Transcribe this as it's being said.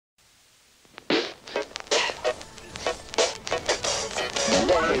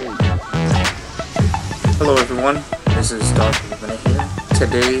Hello everyone, this is Dark Lumina here.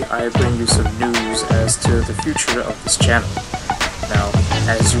 Today I bring you some news as to the future of this channel. Now,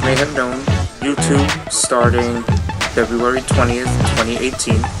 as you may have known, YouTube, starting February 20th,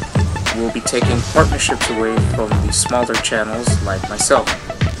 2018, will be taking partnerships away from the smaller channels like myself,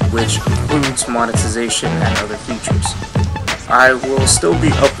 which includes monetization and other features. I will still be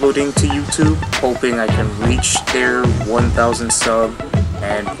uploading to YouTube, hoping I can reach their 1,000 sub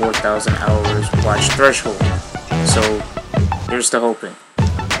and 4,000 hours watch threshold. So, here's to hoping.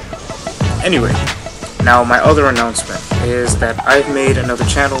 Anyway, now my other announcement is that I've made another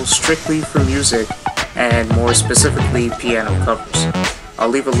channel strictly for music and more specifically piano covers. I'll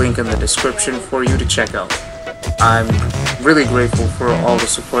leave a link in the description for you to check out. I'm really grateful for all the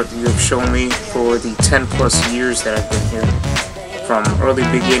support that you have shown me for the 10 plus years that I've been here. From early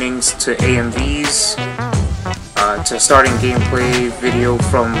beginnings to AMVs, to starting gameplay video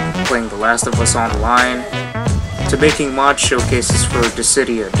from playing The Last of Us Online, to making mod showcases for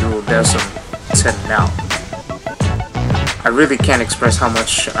Dissidia, Duodecim, to now. I really can't express how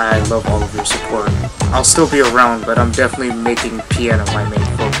much I love all of your support. I'll still be around, but I'm definitely making piano my main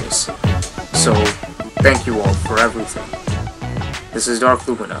focus. So, thank you all for everything. This is Dark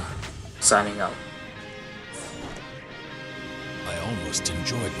Lumina, signing out. I almost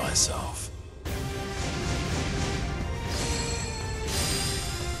enjoyed myself.